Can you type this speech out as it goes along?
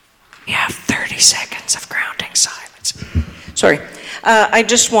We have 30 seconds of grounding silence. Sorry. I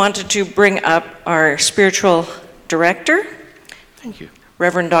just wanted to bring up our spiritual director. Thank you.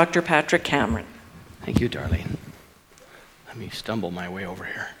 Reverend Dr. Patrick Cameron. Thank you, Darlene. Let me stumble my way over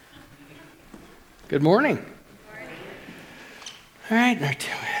here. Good morning. Good morning. All right,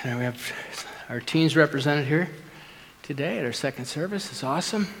 now we have our teens represented here today at our second service. It's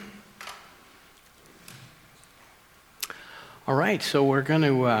awesome. All right, so we're going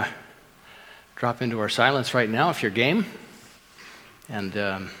to drop into our silence right now if you're game.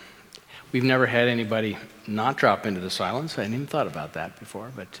 And we've never had anybody not drop into the silence. I hadn't even thought about that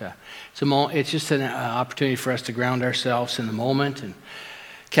before. But it's just an opportunity for us to ground ourselves in the moment and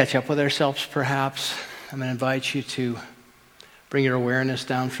catch up with ourselves perhaps. I'm going to invite you to bring your awareness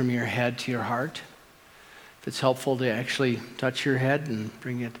down from your head to your heart. If it's helpful to actually touch your head and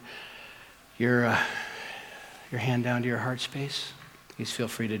bring your hand down to your heart space, please feel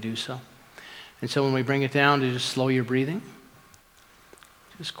free to do so. And so when we bring it down, to just slow your breathing.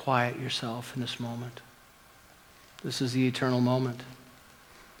 Just quiet yourself in this moment. This is the eternal moment.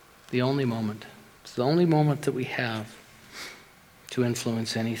 The only moment. It's the only moment that we have to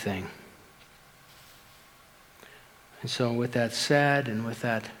influence anything. And so with that said, and with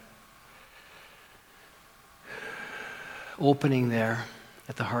that opening there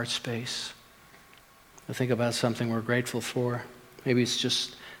at the heart space, I think about something we're grateful for. Maybe it's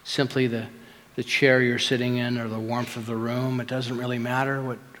just simply the chair you're sitting in or the warmth of the room. It doesn't really matter.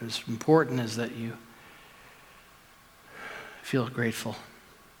 What is important is that you feel grateful.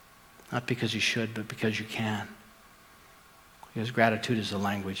 Not because you should, but because you can. Because gratitude is the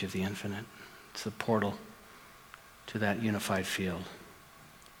language of the infinite. It's the portal to that unified field.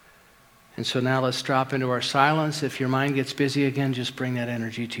 And so now let's drop into our silence. If your mind gets busy again, just bring that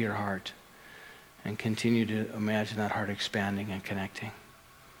energy to your heart and continue to imagine that heart expanding and connecting.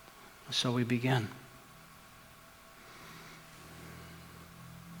 So we begin.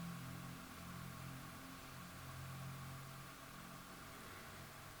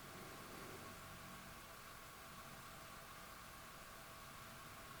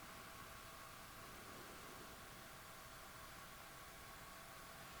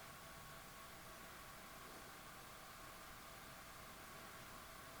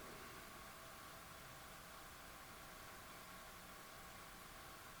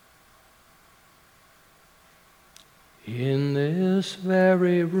 In this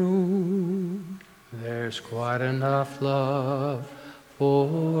very room, there's quite enough love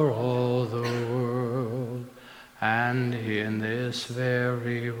for all the world. And in this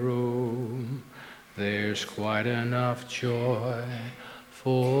very room, there's quite enough joy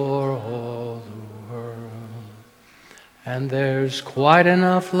for all the world. And there's quite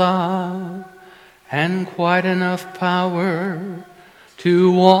enough love and quite enough power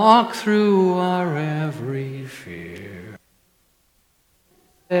to walk through our every fear.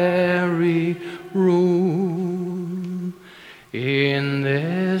 Very room, in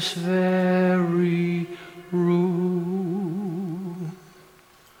this very room.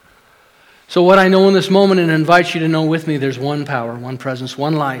 So what I know in this moment, and invite you to know with me, there's one power, one presence,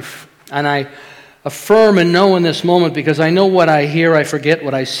 one life. And I affirm and know in this moment because I know what I hear, I forget,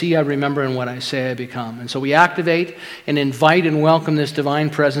 what I see, I remember, and what I say, I become. And so we activate and invite and welcome this divine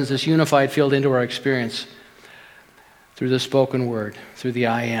presence, this unified field into our experience through the spoken word, through the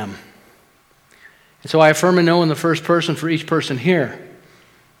I am. And so I affirm and know in the first person for each person here,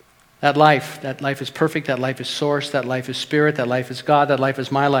 that life is perfect, that life is source, that life is spirit, that life is God, that life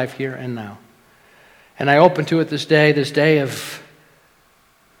is my life here and now. And I open to it this day of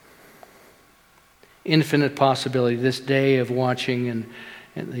infinite possibility, this day of watching and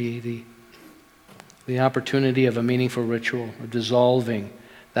the opportunity of a meaningful ritual, of dissolving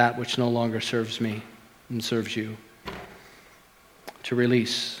that which no longer serves me and serves you, to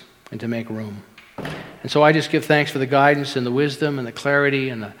release and to make room. And so I just give thanks for the guidance and the wisdom and the clarity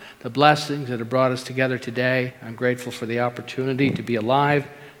and the blessings that have brought us together today. I'm grateful for the opportunity to be alive,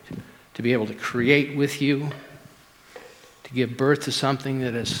 to be able to create with you, to give birth to something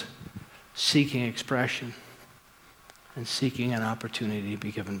that is seeking expression and seeking an opportunity to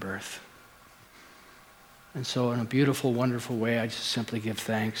be given birth. And so in a beautiful, wonderful way, I just simply give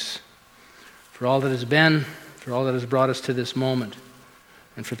thanks for all that has been, for all that has brought us to this moment,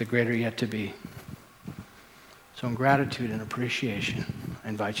 and for the greater yet to be. So in gratitude and appreciation, I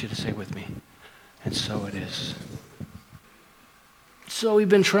invite you to say with me, and so it is. So we've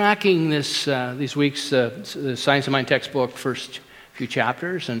been tracking these weeks, the Science of Mind textbook, first few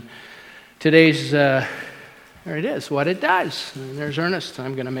chapters, and today's, there it is, what it does. And there's Ernest.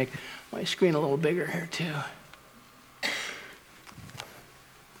 I'm going to make my screen a little bigger here too.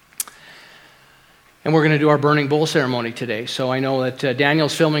 And we're going to do our burning bowl ceremony today. So I know that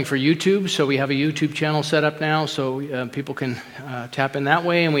Daniel's filming for YouTube, so we have a YouTube channel set up now, so people can tap in that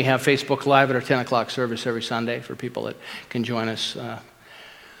way. And we have Facebook Live at our 10 o'clock service every Sunday for people that can join us on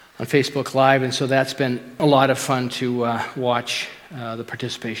Facebook Live. And so that's been a lot of fun to watch the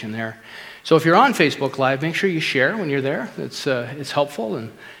participation there. So if you're on Facebook Live, make sure you share when you're there. It's helpful.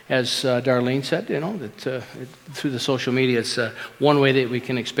 And as Darlene said, that through the social media, it's one way that we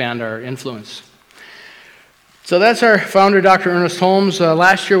can expand our influence. So that's our founder, Dr. Ernest Holmes.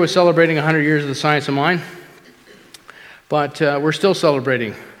 Last year was celebrating 100 years of the science of mind, but we're still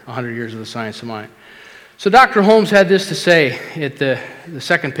celebrating 100 years of the science of mind. So Dr. Holmes had this to say at the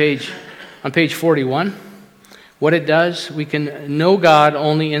second page, on page 41. What it does, we can know God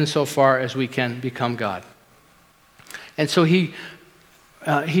only insofar as we can become God. And so he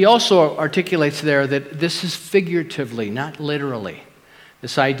also articulates there that this is figuratively, not literally.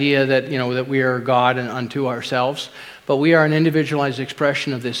 This idea that, that we are God and unto ourselves, but we are an individualized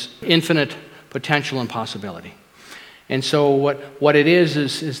expression of this infinite potential and possibility. And so what it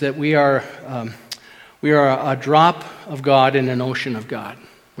is that we are a drop of God in an ocean of God.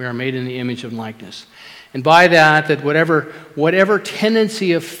 We are made in the image and likeness. And by that whatever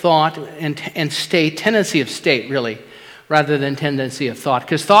tendency of thought and state, tendency of state really, rather than tendency of thought,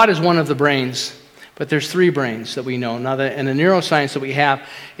 because thought is one of the brains. But there's 3 brains that we know, and the neuroscience that we have.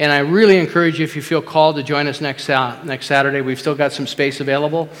 And I really encourage you, if you feel called, to join us next Saturday. We've still got some space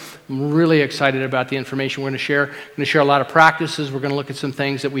available. I'm really excited about the information we're going to share. We're going to share a lot of practices. We're going to look at some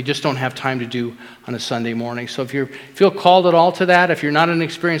things that we just don't have time to do on a Sunday morning. So if you feel called at all to that, if you're not an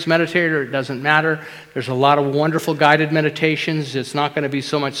experienced meditator, it doesn't matter. There's a lot of wonderful guided meditations. It's not going to be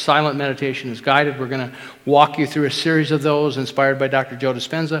so much silent meditation as guided. We're going to walk you through a series of those inspired by Dr. Joe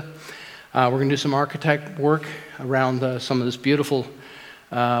Dispenza. We're going to do some archetype work around some of this beautiful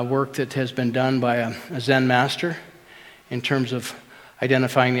work that has been done by a Zen master in terms of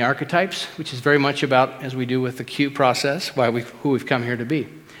identifying the archetypes, which is very much about, as we do with the Q process, who we've come here to be.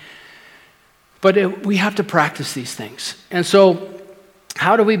 But we have to practice these things. And so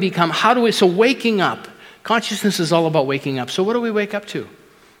so waking up, consciousness is all about waking up. So what do we wake up to?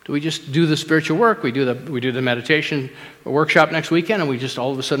 Do we just do the spiritual work? We do the meditation workshop next weekend and we just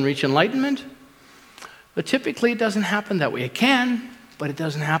all of a sudden reach enlightenment? But typically it doesn't happen that way. It can, but it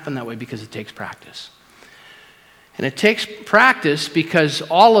doesn't happen that way because it takes practice. And it takes practice because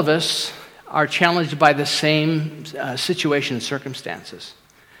all of us are challenged by the same situation and circumstances.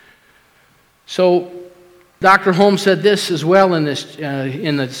 So Dr. Holmes said this as well in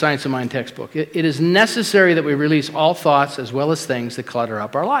the Science of Mind textbook. It is necessary that we release all thoughts as well as things that clutter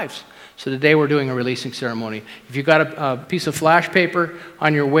up our lives. So today we're doing a releasing ceremony. If you've got a piece of flash paper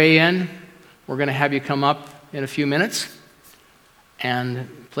on your way in, we're going to have you come up in a few minutes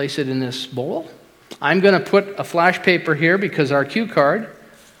and place it in this bowl. I'm going to put a flash paper here because our cue card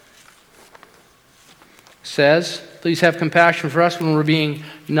says, please have compassion for us when we're being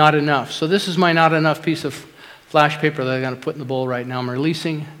not enough. So this is my not enough piece of flash paper that I'm going to put in the bowl right now. I'm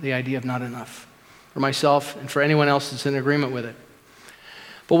releasing the idea of not enough for myself and for anyone else that's in agreement with it.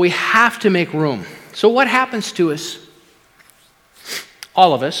 But we have to make room. So what happens to us,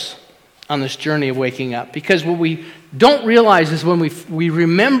 all of us, on this journey of waking up? Because what we don't realize is when we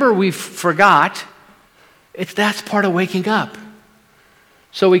remember we forgot, that's part of waking up.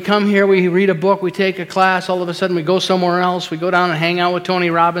 So we come here, we read a book, we take a class, all of a sudden we go somewhere else. We go down and hang out with Tony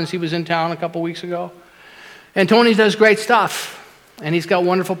Robbins. He was in town a couple weeks ago. And Tony does great stuff. And he's got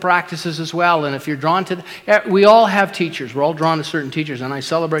wonderful practices as well. And if you're drawn to, we all have teachers. We're all drawn to certain teachers. And I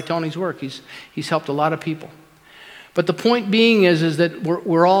celebrate Tony's work. He's helped a lot of people. But the point being is that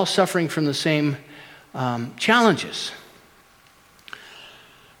we're all suffering from the same challenges.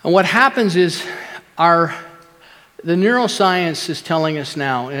 And what happens is the neuroscience is telling us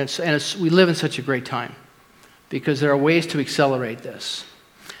now, and we live in such a great time, because there are ways to accelerate this.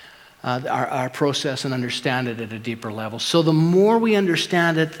 Our process and understand it at a deeper level. So the more we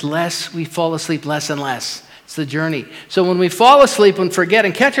understand it, less we fall asleep, less and less. It's the journey. So when we fall asleep and forget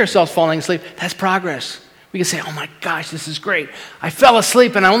and catch ourselves falling asleep, that's progress. We can say, oh my gosh, this is great. I fell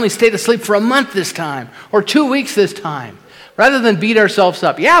asleep and I only stayed asleep for a month this time, or 2 weeks this time. Rather than beat ourselves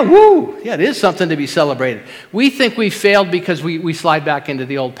up. Yeah, woo! Yeah, it is something to be celebrated. We think we failed because we slide back into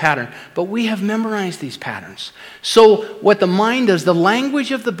the old pattern. But we have memorized these patterns. So what the mind does, the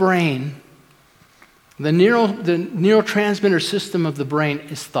language of the brain, the neurotransmitter system of the brain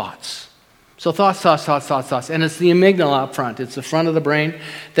is thoughts. So thoughts. And it's the amygdala up front. It's the front of the brain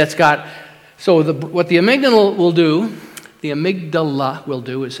that's got... So what the amygdala will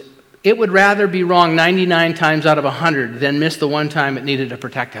do is it would rather be wrong 99 times out of 100 than miss the one time it needed to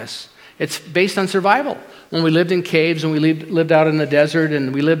protect us. It's based on survival. When we lived in caves and we lived out in the desert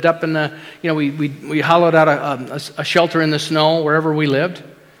and we lived up in the, we hollowed out a shelter in the snow wherever we lived.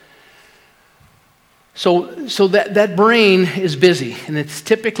 So that brain is busy, and it's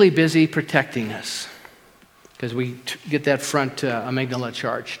typically busy protecting us because we get that front amygdala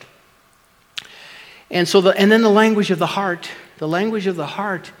charged. And then the language of the heart. The language of the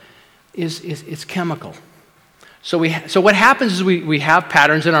heart is chemical. So what happens is we have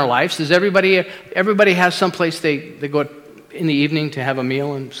patterns in our lives. Does everybody has some place they go in the evening to have a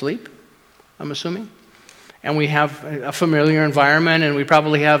meal and sleep? I'm assuming. And we have a familiar environment, and we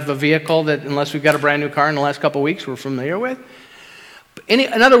probably have a vehicle that, unless we've got a brand new car in the last couple of weeks, we're familiar with.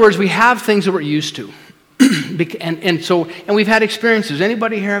 In other words, we have things that we're used to. and we've had experiences.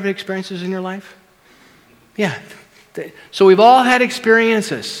 Anybody here have experiences in your life? Yeah. So we've all had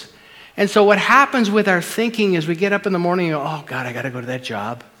experiences. And so what happens with our thinking is we get up in the morning and go, oh, God, I got to go to that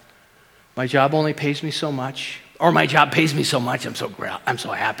job. My job only pays me so much. Or my job pays me so much, I'm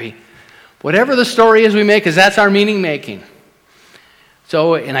so happy. Whatever the story is we make, because that's our meaning making.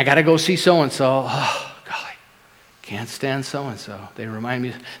 So, and I got to go see so-and-so. Oh, golly, can't stand so-and-so. They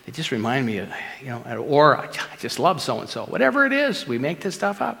just remind me of, or I just love so-and-so. Whatever it is, we make this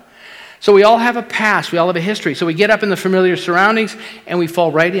stuff up. So we all have a past, we all have a history. So we get up in the familiar surroundings and we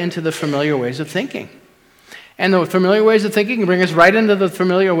fall right into the familiar ways of thinking. And the familiar ways of thinking can bring us right into the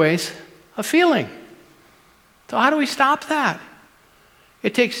familiar ways of feeling. So how do we stop that?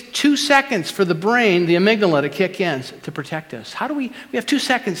 It takes 2 seconds for the brain, the amygdala, to kick in to protect us. We have 2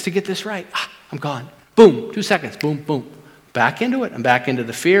 seconds to get this right. I'm gone. Boom, 2 seconds, boom, boom. Back into it. I'm back into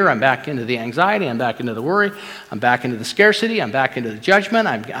the fear. I'm back into the anxiety. I'm back into the worry. I'm back into the scarcity. I'm back into the judgment.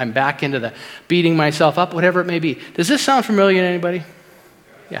 I'm back into the beating myself up, whatever it may be. Does this sound familiar to anybody?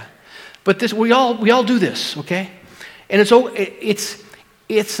 Yeah. But we all do this, okay? And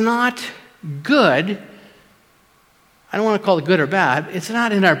it's not good. I don't want to call it good or bad. It's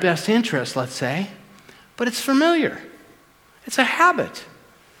not in our best interest, let's say, but it's familiar. It's a habit.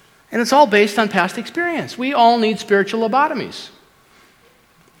 And it's all based on past experience. We all need spiritual lobotomies.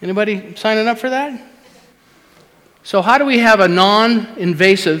 Anybody signing up for that? So how do we have a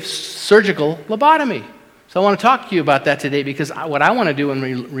non-invasive surgical lobotomy? So I want to talk to you about that today, because what I want to do when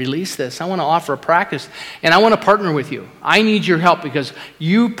we release this, I want to offer a practice, and I want to partner with you. I need your help, because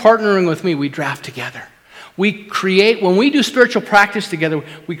you partnering with me, we draft together. When we do spiritual practice together,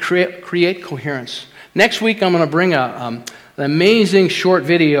 we create coherence. Next week, I'm going to bring an amazing short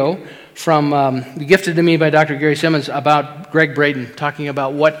video gifted to me by Dr. Gary Simmons about Greg Braden, talking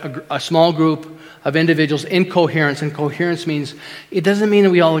about what a small group of individuals in coherence, and coherence means, it doesn't mean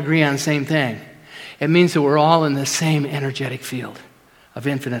that we all agree on the same thing. It means that we're all in the same energetic field of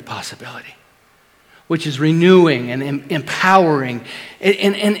infinite possibility, which is renewing and empowering.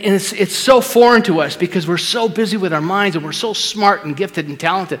 And it's so foreign to us because we're so busy with our minds and we're so smart and gifted and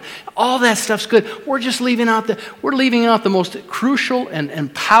talented. All that stuff's good. We're just leaving out the most crucial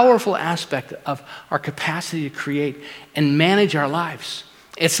and powerful aspect of our capacity to create and manage our lives.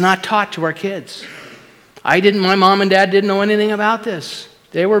 It's not taught to our kids. My mom and dad didn't know anything about this.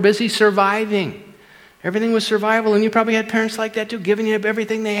 They were busy surviving. Everything was survival, and you probably had parents like that too, giving you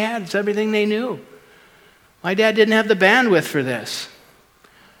everything they had. It's everything they knew. My dad didn't have the bandwidth for this.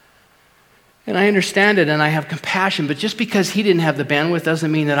 And I understand it, and I have compassion, but just because he didn't have the bandwidth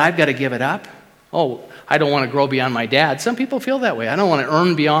doesn't mean that I've got to give it up. Oh, I don't want to grow beyond my dad. Some people feel that way. I don't want to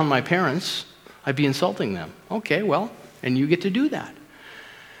earn beyond my parents. I'd be insulting them. Okay, well, and you get to do that.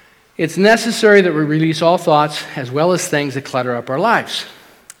 It's necessary that we release all thoughts as well as things that clutter up our lives.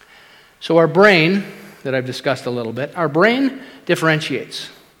 So our brain, that I've discussed a little bit, our brain differentiates.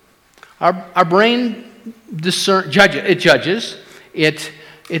 Our brain judges. It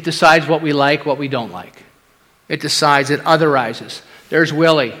decides what we like, what we don't like. It decides, it otherizes. There's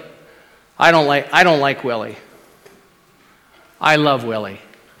Willie. I don't like Willie. I love Willie.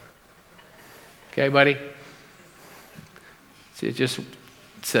 Okay, buddy?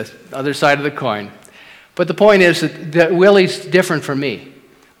 It's the other side of the coin. But the point is that Willie's different from me.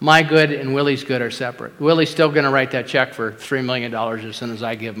 My good and Willie's good are separate. Willie's still going to write that check for $3 million as soon as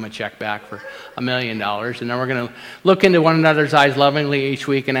I give him a check back for $1 million. And then we're going to look into one another's eyes lovingly each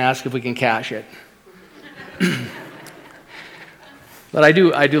week and ask if we can cash it. But I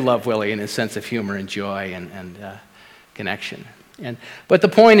do love Willie in his sense of humor and joy and connection. But the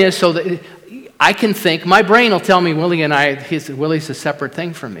point is, so that I can think, my brain will tell me Willie's a separate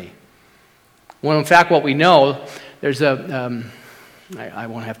thing from me. When in fact what we know, there's I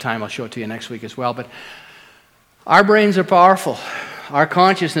won't have time, I'll show it to you next week as well, but our brains are powerful. Our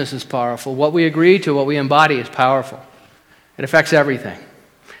consciousness is powerful. What we agree to, what we embody is powerful. It affects everything.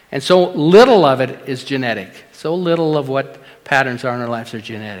 And so little of it is genetic. So little of what patterns are in our lives are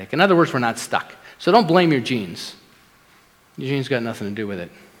genetic. In other words, we're not stuck. So don't blame your genes. Your genes got nothing to do with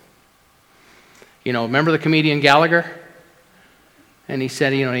it. You know, remember the comedian Gallagher? And he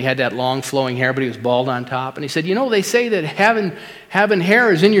said, you know, he had that long flowing hair, but he was bald on top. And he said, you know, they say that having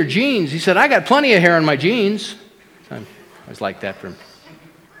hair is in your genes. He said, I got plenty of hair in my genes. So I was like that for him.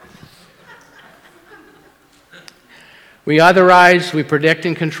 We authorize, we predict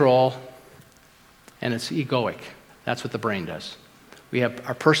and control, and it's egoic. That's what the brain does. We have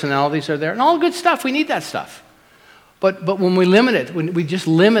our personalities are there, and all good stuff. We need that stuff. But when we limit it, when we just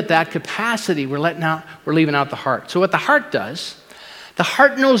limit that capacity, we're leaving out the heart. So what the heart does, the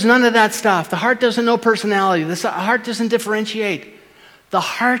heart knows none of that stuff. The heart doesn't know personality. The heart doesn't differentiate. The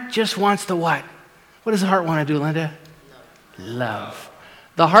heart just wants to what? What does the heart want to do, Linda? Love.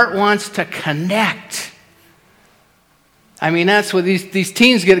 The heart wants to connect. I mean, that's what these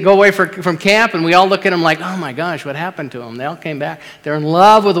teens go away from camp, and we all look at them like, oh my gosh, what happened to them? They all came back. They're in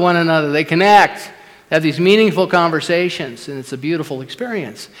love with one another. They connect. They have these meaningful conversations, and it's a beautiful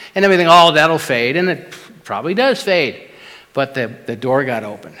experience. And then we think, oh, that'll fade, and it probably does fade. But the door got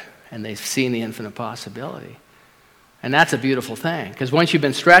open, and they've seen the infinite possibility. And that's a beautiful thing, because once you've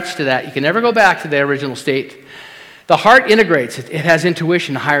been stretched to that, you can never go back to the original state. The heart integrates. It has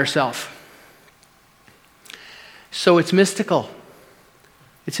intuition, a higher self. So it's mystical.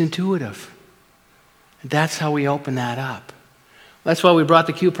 It's intuitive. That's how we open that up. That's why we brought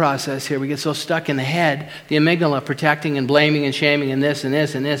the Q process here. We get so stuck in the head, the amygdala, protecting and blaming and shaming and this and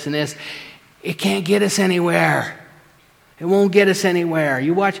this and this and this. It can't get us anywhere. It won't get us anywhere.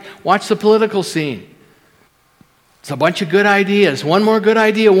 You watch the political scene. It's a bunch of good ideas. One more good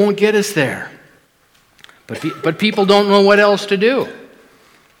idea won't get us there. But people don't know what else to do.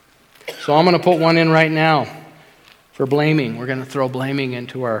 So I'm going to put one in right now for blaming. We're going to throw blaming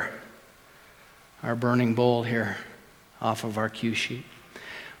into our burning bowl here off of our cue sheet.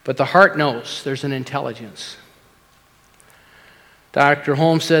 But the heart knows there's an intelligence. Dr.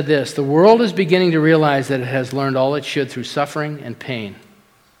 Holmes said this, the world is beginning to realize that it has learned all it should through suffering and pain.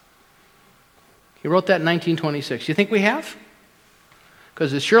 He wrote that in 1926. You think we have?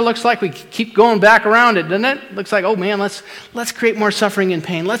 Because it sure looks like we keep going back around it, doesn't it? Looks like, oh man, let's create more suffering and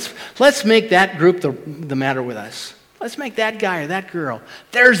pain. Let's make that group the matter with us. Let's make that guy or that girl.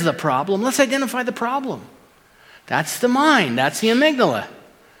 There's the problem. Let's identify the problem. That's the mind. That's the amygdala.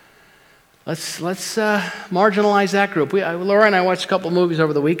 Let's marginalize that group. Laura and I watched a couple of movies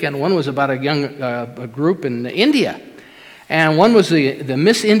over the weekend. One was about a group in India. And one was the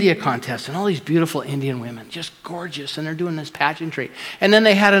Miss India contest, and all these beautiful Indian women, just gorgeous, and they're doing this pageantry. And then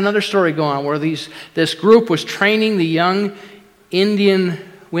they had another story going on where this group was training the young Indian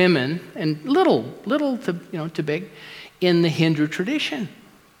women, and little to big, in the Hindu tradition,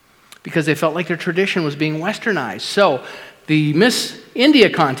 because they felt like their tradition was being westernized. So the Miss India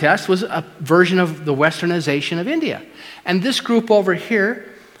contest was a version of the westernization of India. And this group over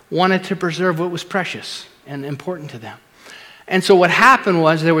here wanted to preserve what was precious and important to them. And so what happened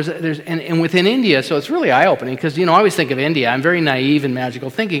was and within India, so it's really eye-opening, because I always think of India. I'm very naive in magical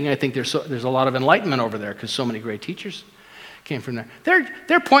thinking. I think there's a lot of enlightenment over there because so many great teachers came from there.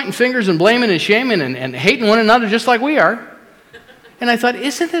 They're pointing fingers and blaming and shaming and hating one another just like we are. And I thought,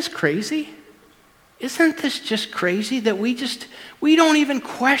 isn't this crazy? Isn't this just crazy that we don't even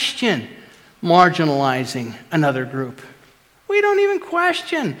question marginalizing another group? We don't even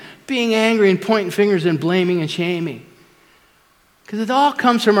question being angry and pointing fingers and blaming and shaming. Because it all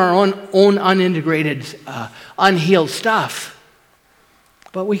comes from our own unintegrated, unhealed stuff.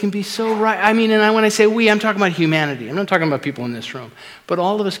 But we can be so right. I mean, and when I say we, I'm talking about humanity. I'm not talking about people in this room. But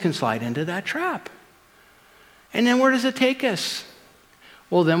all of us can slide into that trap. And then where does it take us?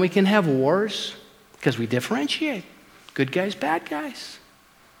 Well, then we can have wars because we differentiate. Good guys, bad guys.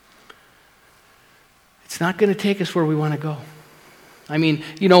 It's not going to take us where we want to go. I mean,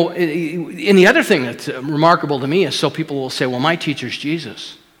 and the other thing that's remarkable to me is so people will say, well, my teacher's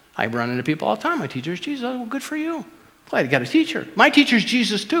Jesus. I run into people all the time. My teacher's Jesus. Oh, well, good for you. Glad you got a teacher. My teacher's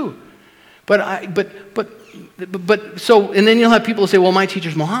Jesus too. And then you'll have people say, well, my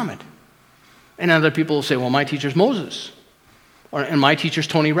teacher's Muhammad. And other people will say, well, my teacher's Moses. And my teacher's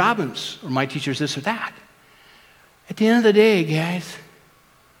Tony Robbins. Or my teacher's this or that. At the end of the day, guys,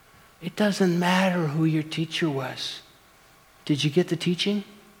 it doesn't matter who your teacher was. Did you get the teaching?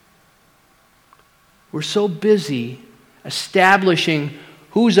 We're so busy establishing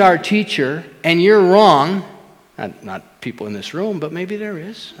who's our teacher, and you're wrong. Not people in this room, but maybe there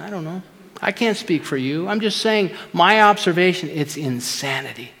is. I don't know. I can't speak for you. I'm just saying my observation, it's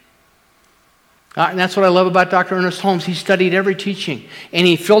insanity. And that's what I love about Dr. Ernest Holmes. He studied every teaching, and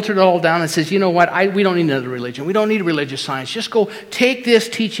he filtered it all down and says, you know what, we don't need another religion. We don't need religious science. Just go take this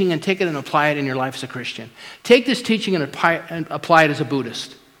teaching and take it and apply it in your life as a Christian. Take this teaching and apply it as a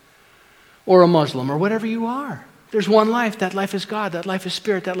Buddhist or a Muslim or whatever you are. There's one life. That life is God. That life is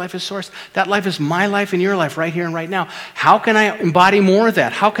Spirit. That life is Source. That life is my life and your life right here and right now. How can I embody more of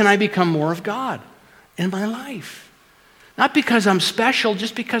that? How can I become more of God in my life? Not because I'm special,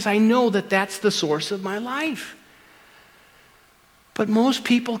 just because I know that that's the source of my life. But most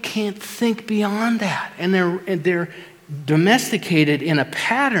people can't think beyond that. And they're domesticated in a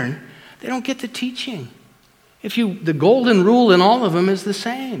pattern. They don't get the teaching. The golden rule in all of them is the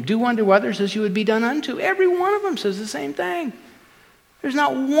same. Do unto others as you would be done unto. Every one of them says the same thing. There's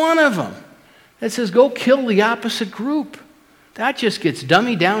not one of them that says go kill the opposite group. That just gets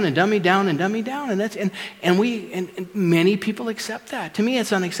dummied down and dummied down and dummied down, and many people accept that. To me,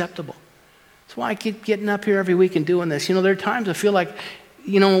 it's unacceptable. That's why I keep getting up here every week and doing this. There are times I feel like,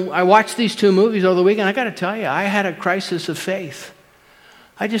 I watched these 2 movies over the weekend. I got to tell you, I had a crisis of faith.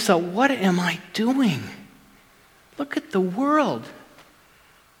 I just thought, what am I doing? Look at the world.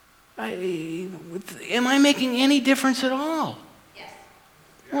 Am I making any difference at all? Yes.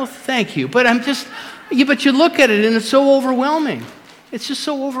 Well, thank you, but but you look at it and it's so overwhelming. It's just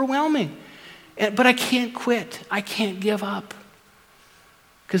so overwhelming. But I can't quit. I can't give up.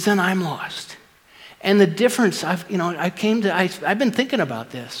 Because then I'm lost. And the difference, I've been thinking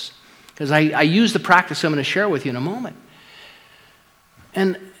about this. Because I use the practice I'm going to share with you in a moment.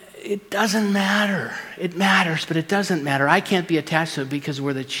 And it doesn't matter. It matters, but it doesn't matter. I can't be attached to it because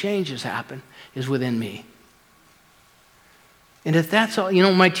where the changes happen is within me. And if that's all,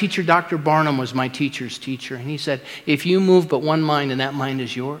 my teacher, Dr. Barnum, was my teacher's teacher. And he said, if you move but one mind and that mind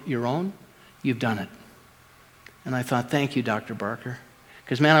is your own, you've done it. And I thought, thank you, Dr. Barker.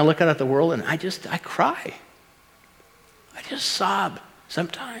 Because, man, I look out at the world and I cry. I just sob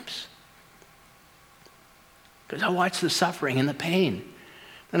sometimes. Because I watch the suffering and the pain.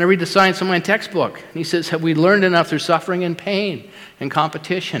 And I read the science of my textbook. And he says, have we learned enough through suffering and pain and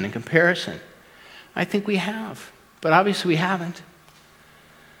competition and comparison? I think we have. But obviously we haven't.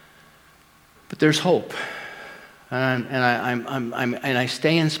 But there's hope. And I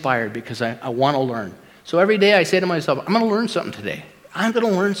stay inspired because I want to learn. So every day I say to myself, I'm going to learn something today. I'm going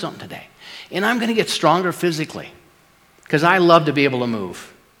to learn something today. And I'm going to get stronger physically because I love to be able to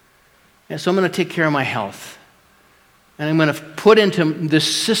move. And so I'm going to take care of my health. And I'm going to put into this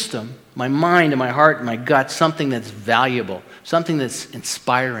system, my mind and my heart and my gut, something that's valuable, something that's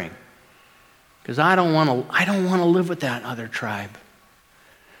inspiring. Because I don't want to live with that other tribe.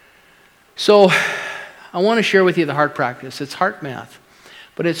 So I want to share with you the heart practice. It's heart math.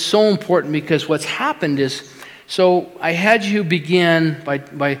 But it's so important because what's happened is, so I had you begin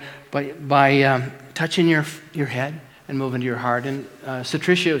by touching your head and moving to your heart. And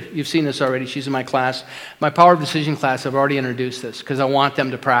Satricia, you've seen this already. She's in my class. My Power of Decision class, I've already introduced this because I want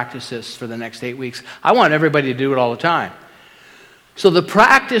them to practice this for the next 8 weeks. I want everybody to do it all the time. So the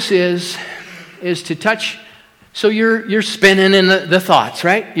practice is to touch. So you're spinning in the thoughts,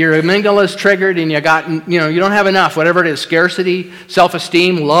 right? Your amygdala is triggered and you don't have enough, whatever it is, scarcity,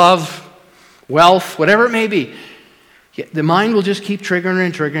 self-esteem, love, wealth, whatever it may be. The mind will just keep triggering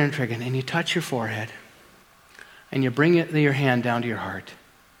and triggering and triggering. And you touch your forehead and you bring your hand down to your heart.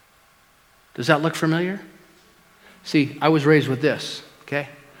 Does that look familiar? See, I was raised with this, okay?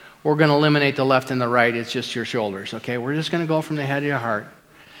 We're going to eliminate the left and the right. It's just your shoulders, okay? We're just going to go from the head to your heart.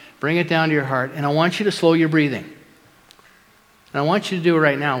 Bring it down to your heart, and I want you to slow your breathing. And I want you to do it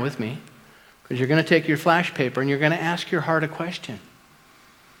right now with me, because you're going to take your flash paper and you're going to ask your heart a question.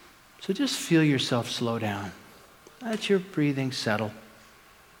 So just feel yourself slow down. Let your breathing settle.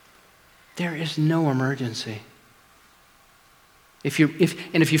 There is no emergency. If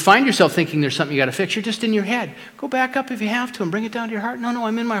you find yourself thinking there's something you got to fix, you're just in your head. Go back up if you have to and bring it down to your heart. No,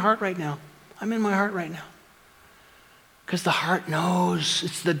 I'm in my heart right now. I'm in my heart right now. Because the heart knows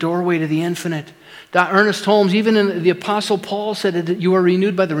it's the doorway to the infinite. Ernest Holmes, even in the Apostle Paul said that you are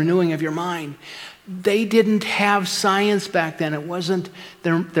renewed by the renewing of your mind. They didn't have science back then. It wasn't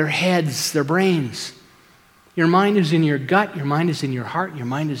their heads, their brains. Your mind is in your gut, your mind is in your heart, your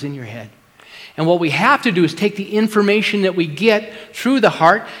mind is in your head. And what we have to do is take the information that we get through the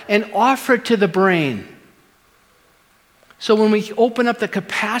heart and offer it to the brain. So when we open up the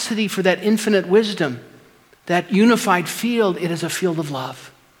capacity for that infinite wisdom, that unified field, it is a field of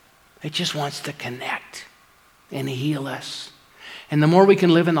love. It just wants to connect and heal us. And the more we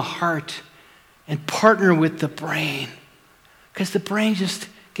can live in the heart and partner with the brain, because the brain just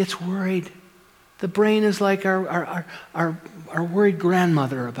gets worried. The brain is like our worried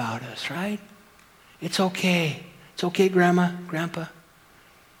grandmother about us, right? It's okay. It's okay, Grandma, Grandpa.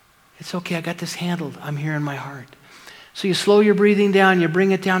 It's okay, I got this handled. I'm here in my heart. So you slow your breathing down, you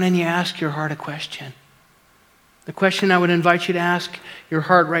bring it down, and you ask your heart a question. The question I would invite you to ask your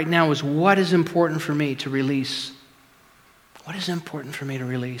heart right now is, what is important for me to release? What is important for me to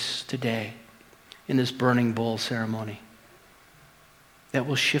release today in this burning bowl ceremony that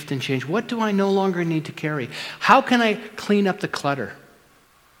will shift and change? What do I no longer need to carry? How can I clean up the clutter?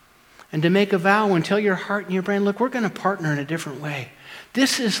 And to make a vow and tell your heart and your brain, look, we're going to partner in a different way.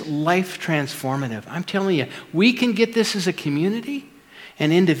 This is life transformative. I'm telling you, we can get this as a community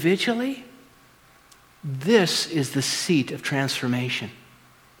and individually. This is the seat of transformation,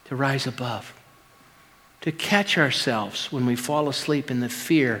 to rise above, to catch ourselves when we fall asleep in the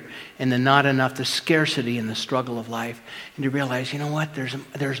fear and the not enough, the scarcity and the struggle of life, and to realize, you know what,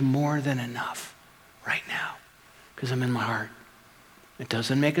 there's more than enough right now because I'm in my heart. It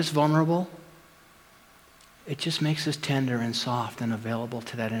doesn't make us vulnerable. It just makes us tender and soft and available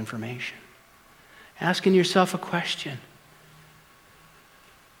to that information. Asking yourself a question.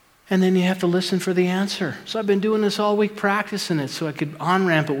 And then you have to listen for the answer. So I've been doing this all week, practicing it so I could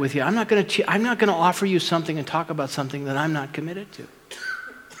on-ramp it with you. I'm not going to offer you something and talk about something that I'm not committed to.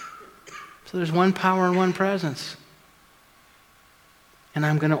 So there's one power and one presence. And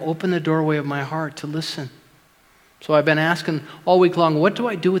I'm going to open the doorway of my heart to listen. So I've been asking all week long, what do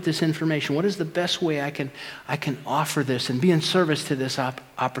I do with this information? What is the best way I can offer this and be in service to this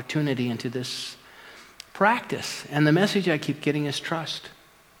opportunity and to this practice? And the message I keep getting is trust.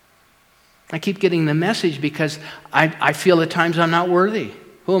 I keep getting the message because I feel at times I'm not worthy.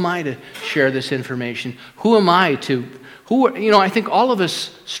 Who am I to share this information? Who am I to, I think all of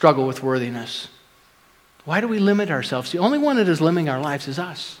us struggle with worthiness. Why do we limit ourselves? The only one that is limiting our lives is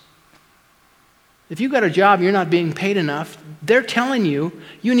us. If you've got a job and you're not being paid enough, they're telling you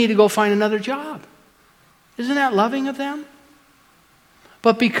need to go find another job. Isn't that loving of them?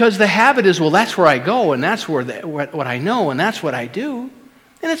 But because the habit is, well, that's where I go, and that's where what I know, and that's what I do,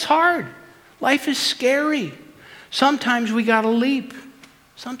 and it's hard. Life is scary. Sometimes we got to leap.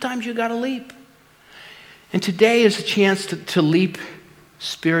 Sometimes you got to leap. And today is a chance to leap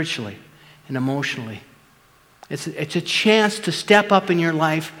spiritually and emotionally. It's a chance to step up in your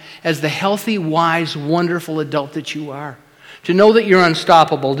life as the healthy, wise, wonderful adult that you are. To know that you're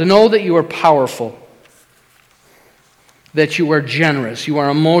unstoppable. To know that you are powerful. That you are generous. You are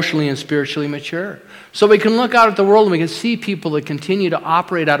emotionally and spiritually mature. So we can look out at the world and we can see people that continue to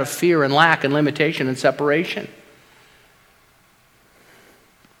operate out of fear and lack and limitation and separation.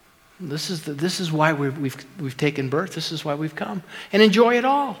 This is why we've taken birth. This is why we've come. And enjoy it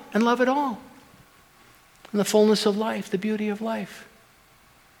all and love it all. And the fullness of life, the beauty of life.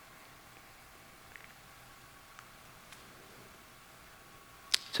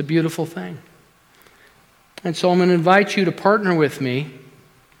 It's a beautiful thing. And so I'm going to invite you to partner with me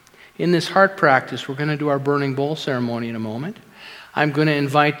in this heart practice. We're going to do our burning bowl ceremony in a moment. I'm going to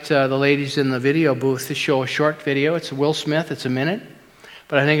invite the ladies in the video booth to show a short video. It's Will Smith. It's a minute.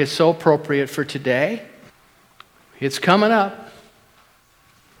 But I think it's so appropriate for today. It's coming up.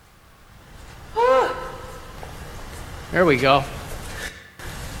 There we go.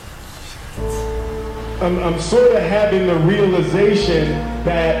 I'm sort of having the realization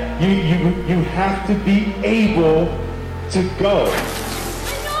that you have to be able to go.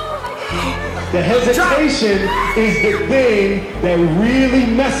 The hesitation is the thing that really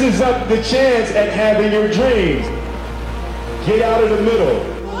messes up the chance at having your dreams. Get out of the middle.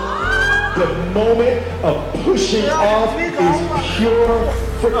 The moment of pushing off is pure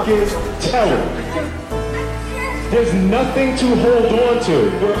freaking terror. There's nothing to hold on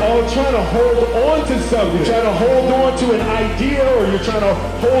to. We're all trying to hold on to something. You're trying to hold on to an idea, or you're trying to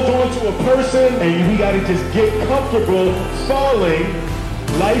hold on to a person, and we got to just get comfortable falling.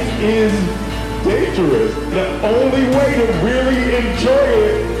 Life is dangerous. The only way to really enjoy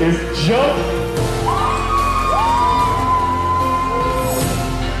it is jump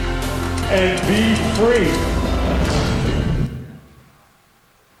and be free.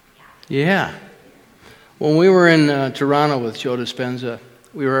 Yeah. When we were in Toronto with Joe Dispenza,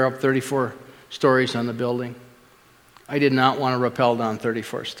 we were up 34 stories on the building. I did not want to rappel down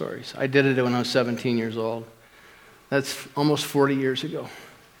 34 stories. I did it when I was 17 years old. That's almost 40 years ago.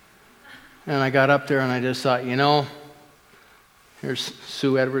 And I got up there and I just thought, here's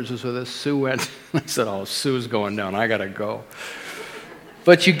Sue Edwards was with us. Sue went. I said, oh, Sue's going down. I got to go.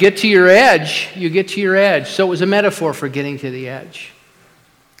 But you get to your edge. You get to your edge. So it was a metaphor for getting to the edge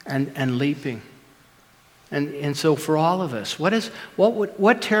and leaping. And so for all of us,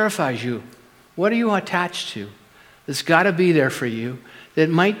 what terrifies you? What are you attached to? that's got to be there for you that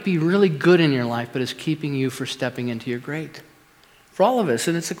might be really good in your life, but is keeping you from stepping into your great. For all of us,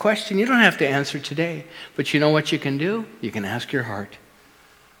 and it's a question you don't have to answer today, but you know what you can do? You can ask your heart,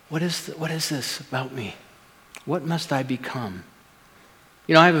 what is this about me? What must I become?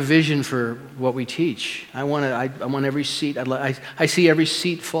 You know, I have a vision for what we teach. I want every seat, I see every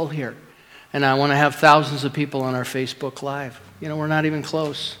seat full here. And I want to have thousands of people on our Facebook Live. You know, we're not even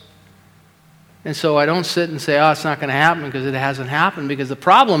close. And so I don't sit and say, oh, it's not going to happen because it hasn't happened. Because the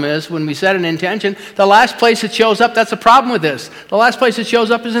problem is when we set an intention, the last place it shows up, that's the problem with this. The last place it shows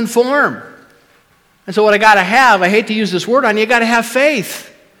up is in form. And so what I got to have, I hate to use this word on you, got to have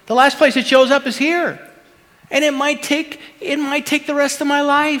faith. The last place it shows up is here. And it might take the rest of my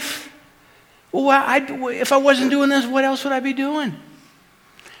life. Well, if I wasn't doing this, what else would I be doing?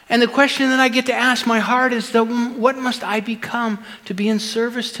 And the question that I get to ask my heart is, what must I become to be in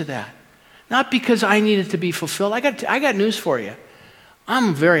service to that? Not because I need it to be fulfilled. I got news for you.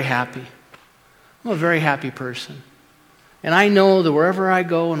 I'm very happy. I'm a very happy person. And I know that wherever I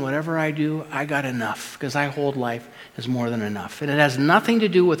go and whatever I do, I got enough because I hold life as more than enough. And it has nothing to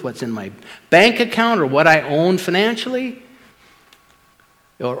do with what's in my bank account or what I own financially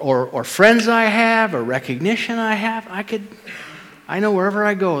or friends I have or recognition I have. I know wherever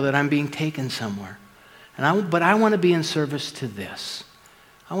I go that I'm being taken somewhere. But I want to be in service to this.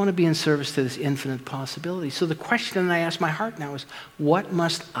 I want to be in service to this infinite possibility. So the question that I ask my heart now is, what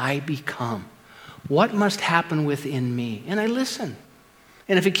must I become? What must happen within me? And I listen.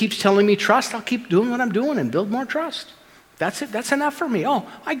 And if it keeps telling me trust, I'll keep doing what I'm doing and build more trust. That's it. That's enough for me. Oh,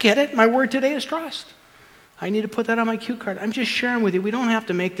 I get it. My word today is trust. I need to put that on my cue card. I'm just sharing with you. We don't have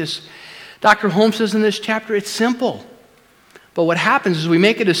to make this. Dr. Holmes says in this chapter, it's simple. But what happens is we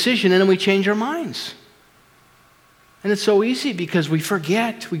make a decision and then we change our minds. And it's so easy because we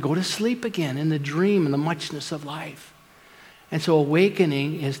forget. We go to sleep again in the dream and the muchness of life. And so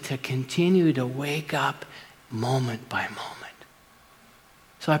awakening is to continue to wake up moment by moment.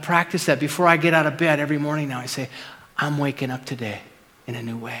 So I practice that before I get out of bed every morning now. I say, I'm waking up today in a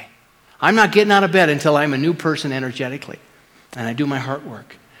new way. I'm not getting out of bed until I'm a new person energetically. And I do my heart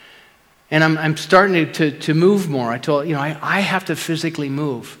work. And I'm starting to move more. I have to physically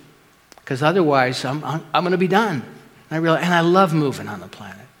move. Because otherwise I'm going to be done. And I realize, and I love moving on the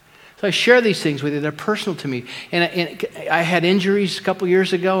planet. So I share these things with you. They're personal to me. And I had injuries a couple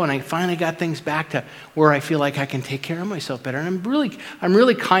years ago, and I finally got things back to where I feel like I can take care of myself better. And I'm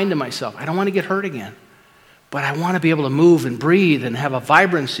really kind to myself. I don't want to get hurt again. But I want to be able to move and breathe and have a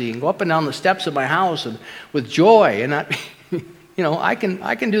vibrancy and go up and down the steps of my house and with joy. And not, I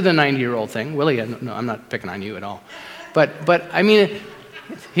can do the 90-year-old thing. Willie, no, I'm not picking on you at all. But I mean,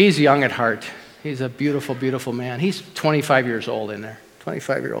 he's young at heart. He's a beautiful, beautiful man. He's 25 years old in there.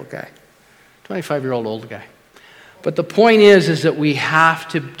 25-year-old guy. 25-year-old old guy. But the point is that we have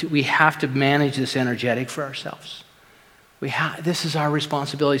to manage this energetic for ourselves. This is our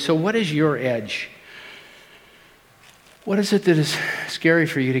responsibility. So what is your edge? What is it that is scary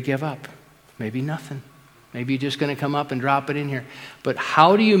for you to give up? Maybe nothing. Maybe you're just going to come up and drop it in here. But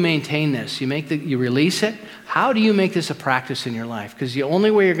how do you maintain this? You release it. How do you make this a practice in your life? Because the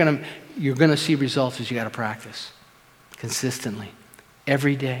only way you're going to see results is you got to practice consistently,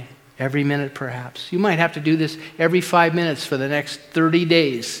 every day, every minute perhaps. You might have to do this every 5 minutes for the next 30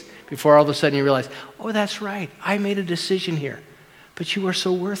 days before all of a sudden you realize, oh, that's right. I made a decision here. But you are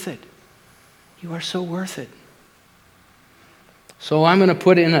so worth it. You are so worth it. So I'm going to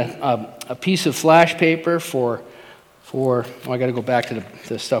put in a piece of flash paper I got to go back to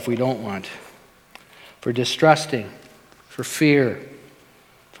the stuff we don't want. For distrusting, for fear,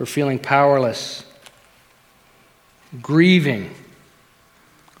 for feeling powerless, grieving.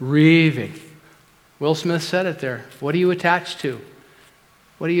 Will Smith said it there. What are you attached to?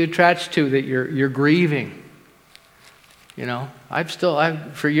 What are you attached to that you're grieving?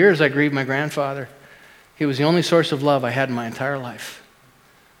 For years I grieved my grandfather. He was the only source of love I had in my entire life.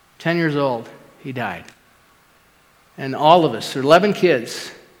 10 years old, he died. And all of us, 11 kids.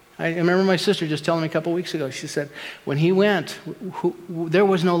 I remember my sister just telling me a couple weeks ago, she said, when he went, there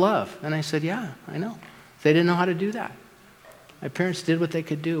was no love. And I said, yeah, I know. They didn't know how to do that. My parents did what they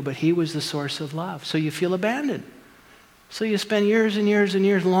could do, but he was the source of love. So you feel abandoned. So you spend years and years and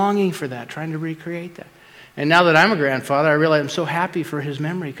years longing for that, trying to recreate that. And now that I'm a grandfather, I realize I'm so happy for his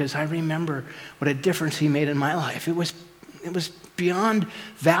memory because I remember what a difference he made in my life. It was beyond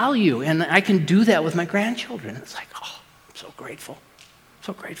value, and I can do that with my grandchildren. It's like, oh, I'm so grateful.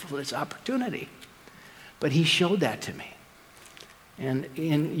 So grateful for this opportunity. But he showed that to me. And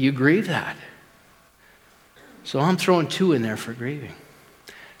you grieve that. So I'm throwing 2 in there for grieving.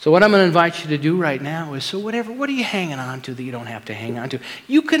 So what I'm going to invite you to do right now is, what are you hanging on to that you don't have to hang on to?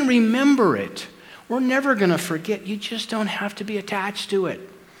 You can remember it. We're never going to forget. You just don't have to be attached to it.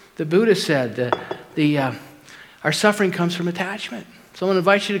 The Buddha said our suffering comes from attachment. So I'm going to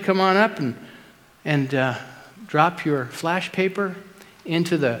invite you to come on up and drop your flash paper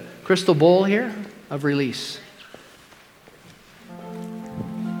into the crystal bowl here of release.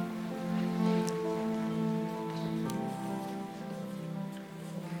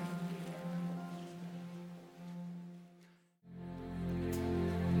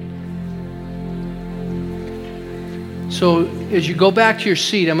 So as you go back to your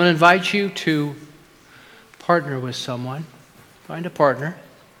seat, I'm going to invite you to partner with someone. Find a partner.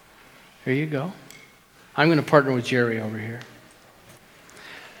 Here you go. I'm going to partner with Jerry over here.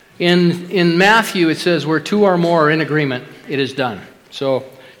 In Matthew, it says, where two or more are in agreement, it is done. So,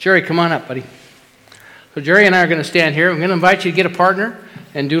 Jerry, come on up, buddy. So Jerry and I are going to stand here. I'm going to invite you to get a partner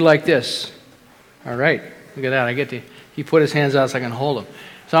and do like this. All right. Look at that. He put his hands out so I can hold him.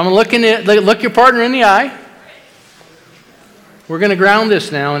 So I'm going to look your partner in the eye. We're going to ground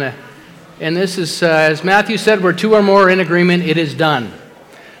this now. And this is, as Matthew said, where two or more are in agreement, it is done.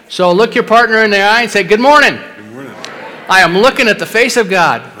 So look your partner in the eye and say, good morning. Good morning. I am looking at the face of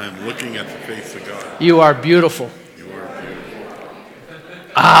God. I am looking at the face of God. You are beautiful. You are beautiful.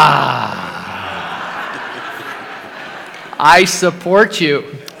 I support you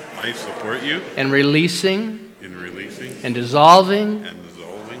I support you in releasing in releasing and dissolving and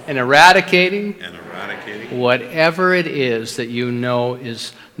dissolving and eradicating and eradicating whatever it is that you know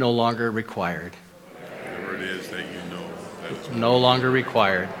is no longer required. whatever it is that you know that is No longer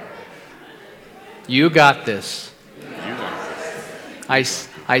required. You got this. you want this.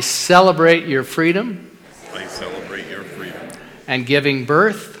 I celebrate your freedom I celebrate your freedom and giving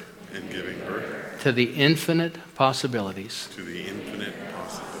birth and giving birth to the infinite possibilities. to the infinite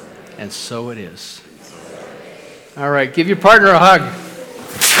possibility. And so it is. All right, give your partner a hug.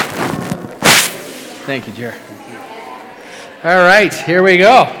 Thank you, Jerry. All right, here we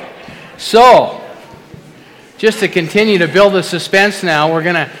go. So, just to continue to build the suspense now,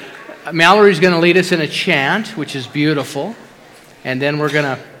 Mallory's going to lead us in a chant, which is beautiful, and then we're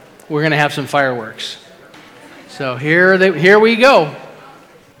going to have some fireworks. So here we go.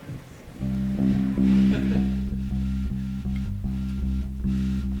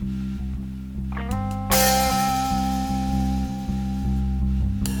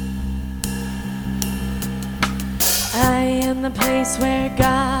 I am the place where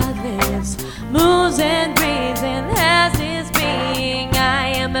God lives, moves and breathes and has his being. I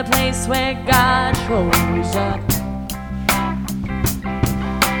am the place where God shows up.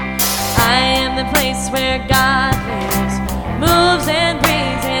 I am the place where God lives, moves and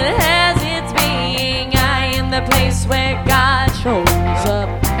breathes and has its being. I am the place where God shows up.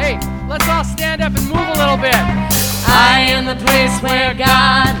 Hey, let's all stand up and move a little bit. I am the place where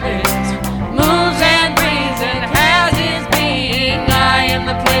God lives, moves and breathes and has his being. I am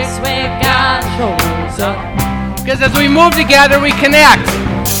the place where God shows up. Because as we move together, we connect.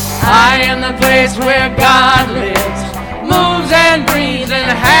 I am the place where God lives, moves and breathes and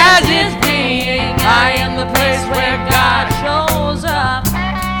has his being. I am the place where God shows up.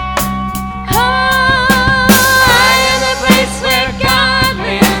 Oh, I am the place where God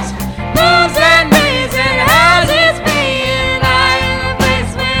lives, moves and breathes and has his being. I am the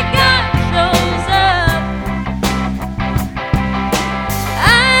place where God shows up.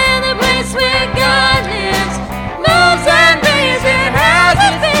 I am the place where God lives, moves and breathes and has his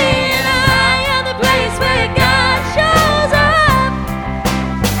being. I am the place where God shows up.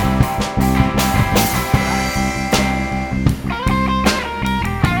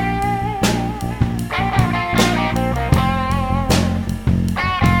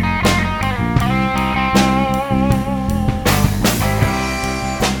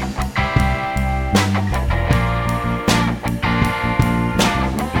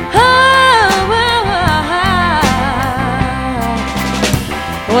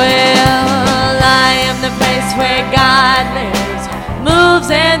 Well, I am the place where God lives, moves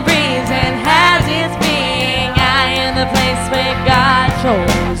and breathes and has its being. I am the place where God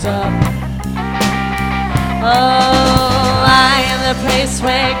shows up. Oh, I am the place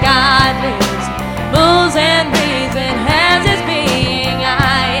where God lives, moves and breathes and has its being.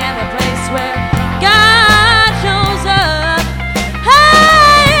 I am the place where God shows up.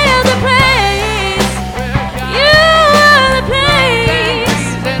 I am the place. You are the place.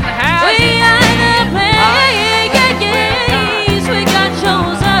 We are the place. Yes, where God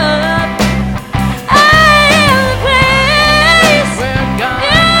shows up. I am the place.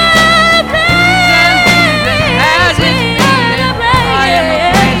 You're the place. We are the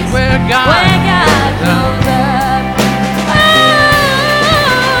place.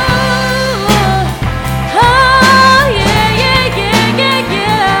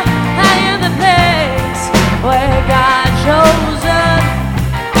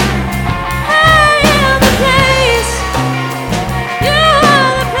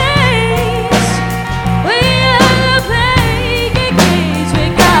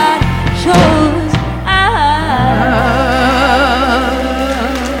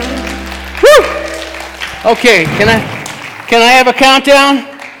 Okay, can I have a countdown?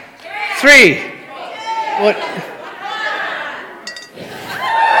 3. What?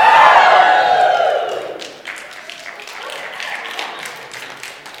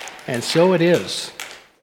 And so it is.